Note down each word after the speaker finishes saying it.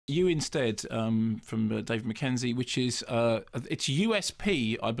You Instead from David Mackenzie, which is it's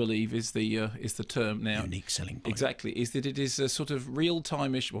USP, I believe, is the term now. Unique selling point. Exactly, is that it is a sort of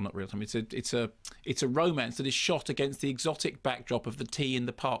real-time-ish. Well, not real-time. It's a romance that is shot against the exotic backdrop of the Tea in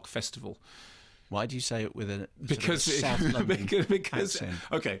the Park festival. Why do you say it with a because sort of South London because accent?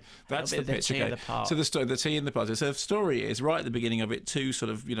 Okay, that's the pitch. Tea in Okay, the Park. so the story, the Tea in the Park. So the story is right at the beginning of it. Two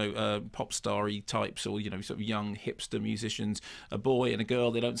sort of pop starry types, or sort of young hipster musicians, a boy and a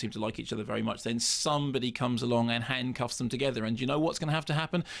girl. They don't seem to like each other very much. Then somebody comes along and handcuffs them together. And you know what's going to have to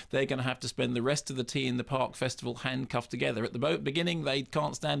happen? They're going to have to spend the rest of the Tea in the Park festival handcuffed together. At the beginning, they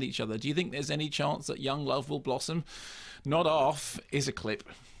can't stand each other. Do you think there's any chance that young love will blossom? Not off is a clip.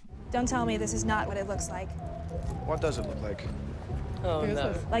 Don't tell me this is not what it looks like. What does it look like? Oh,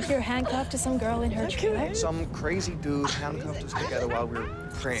 no. Like you're handcuffed to some girl in her trailer? Some crazy dude handcuffed us together while we were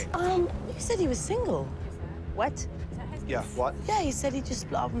praying. You said he was single. What? Yeah, what? Yeah, he said he just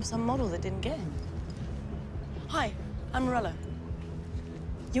split up from some model that didn't get him. Hi, I'm Morella.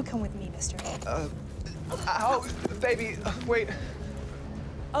 You come with me, mister. Ow, baby, wait.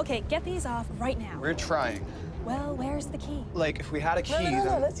 Okay, get these off right now. We're trying. Well, where's the key? Like, if we had a key, No,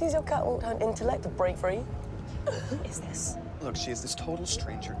 then... let's use your catwalk intellect to break free. Who is this? Look, she is this total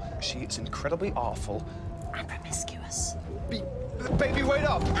stranger. She is incredibly awful. And promiscuous. Baby, wait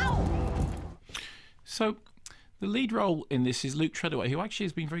up! Ow! So, the lead role in this is Luke Treadaway, who actually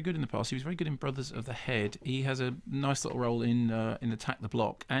has been very good in the past. He was very good in Brothers of the Head. He has a nice little role in Attack the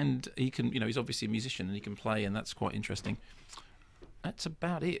Block, and he can, he's obviously a musician and he can play, and that's quite interesting. That's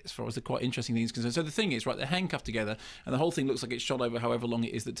about it as far as the quite interesting things concerned. So the thing is, right, they're handcuffed together, and the whole thing looks like it's shot over however long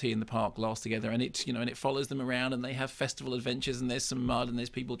it is that Tea in the Park lasts together, and it's and it follows them around, and they have festival adventures, and there's some mud, and there's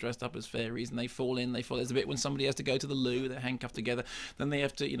people dressed up as fairies, and they fall in. There's a bit when somebody has to go to the loo, they're handcuffed together. Then they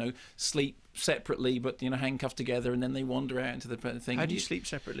have to sleep separately, but handcuffed together, and then they wander out into the thing. How do you sleep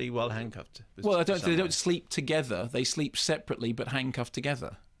separately while handcuffed? Well, they don't sleep together. They sleep separately, but handcuffed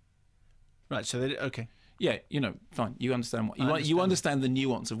together. Right. So okay. Yeah, fine. You understand what you understand the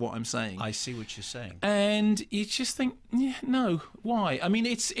nuance of what I'm saying. I see what you're saying. And you just think, yeah, no, why? I mean,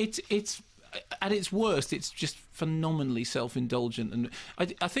 it's at its worst, it's just phenomenally self-indulgent, and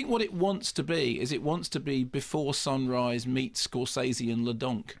I think what it wants to be is it wants to be Before Sunrise meets Scorsese and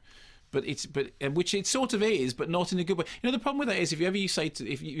LeDonc. Which it sort of is, but not in a good way. The problem with that is if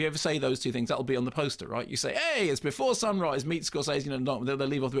you ever say those two things, that'll be on the poster, right? You say, "Hey, it's Before Sunrise meets Scorsese and LeDonc." They'll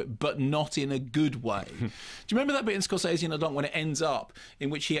leave off the bit, but not in a good way. Do you remember that bit in Scorsese and LeDonc when it ends up in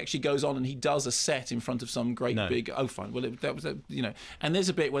which he actually goes on and he does a set in front of some great big? Oh, fine. Well, that was And there's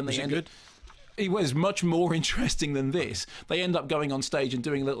a bit when they end good. It was much more interesting than this. They end up going on stage and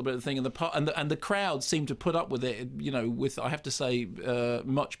doing a little bit of the thing, and the crowd seem to put up with it. With I have to say,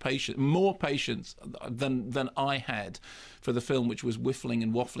 more patience than I had for the film, which was whiffling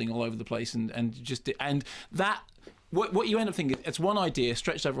and waffling all over the place, and that. What you end up thinking, it's one idea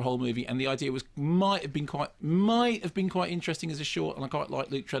stretched over a whole movie, and the idea might have been quite interesting as a short, and I quite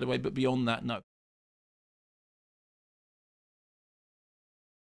like Luke Treadaway, but beyond that, no.